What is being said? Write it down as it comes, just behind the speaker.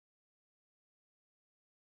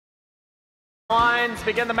Lines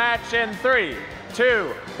begin the match in 3,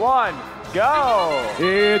 2, 1, go!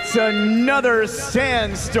 It's another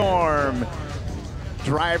sandstorm.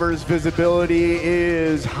 Driver's visibility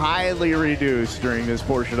is highly reduced during this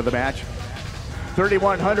portion of the match.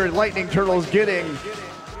 3,100 Lightning Turtles getting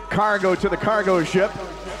cargo to the cargo ship.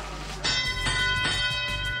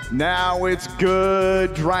 Now it's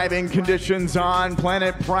good driving conditions on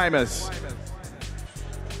planet Primus.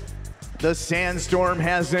 The sandstorm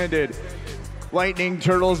has ended. Lightning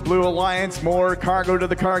Turtles, Blue Alliance, more cargo to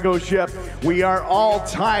the cargo ship. We are all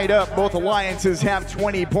tied up. Both alliances have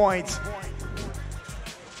 20 points.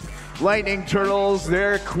 Lightning Turtles,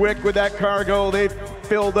 they're quick with that cargo. They've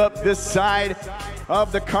filled up this side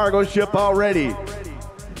of the cargo ship already.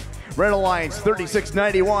 Red Alliance,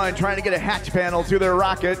 3691, trying to get a hatch panel to their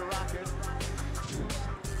rocket.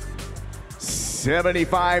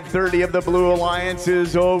 75-30 of the Blue Alliance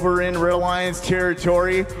is over in Red Alliance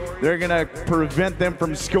territory. They're gonna prevent them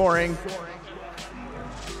from scoring.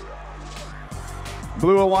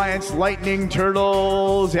 Blue Alliance Lightning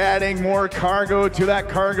Turtles adding more cargo to that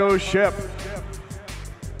cargo ship.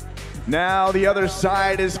 Now the other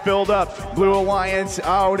side is filled up. Blue Alliance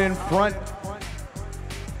out in front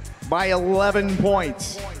by 11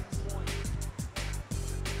 points.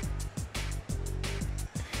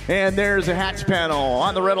 And there's a hatch panel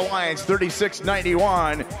on the Red Alliance,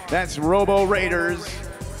 3691. That's Robo Raiders.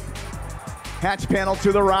 Hatch panel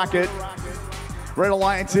to the rocket. Red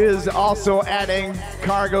Alliance is also adding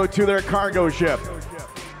cargo to their cargo ship.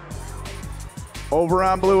 Over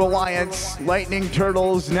on Blue Alliance, Lightning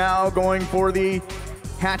Turtles now going for the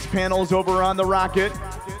hatch panels over on the rocket.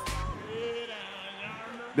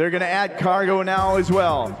 They're gonna add cargo now as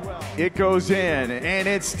well. It goes in and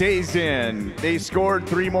it stays in. They scored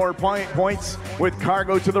 3 more points with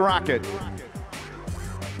cargo to the rocket.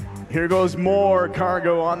 Here goes more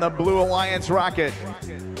cargo on the Blue Alliance rocket.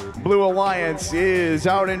 Blue Alliance is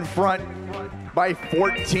out in front by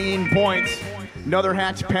 14 points. Another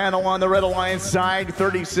hatch panel on the Red Alliance side,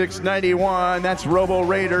 3691. That's Robo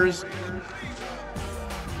Raiders.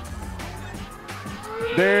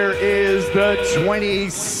 There is the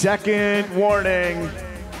 20-second warning.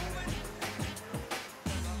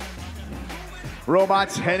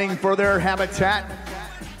 Robots heading for their habitat.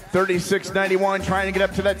 3691 trying to get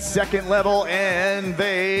up to that second level, and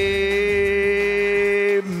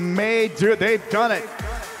they may do it. They've done it.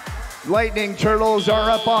 Lightning Turtles are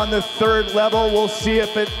up on the 3rd level. We'll see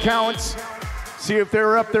if it counts. See if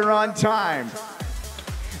they're up there on time.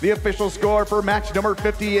 The official score for match number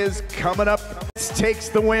 50 is coming up. Takes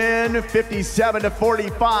the win,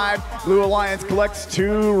 57-45. Blue Alliance collects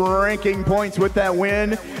 2 ranking points with that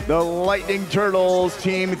win. The Lightning Turtles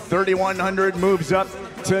team, 3,100, moves up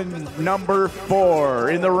to number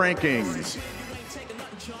 4 in the rankings.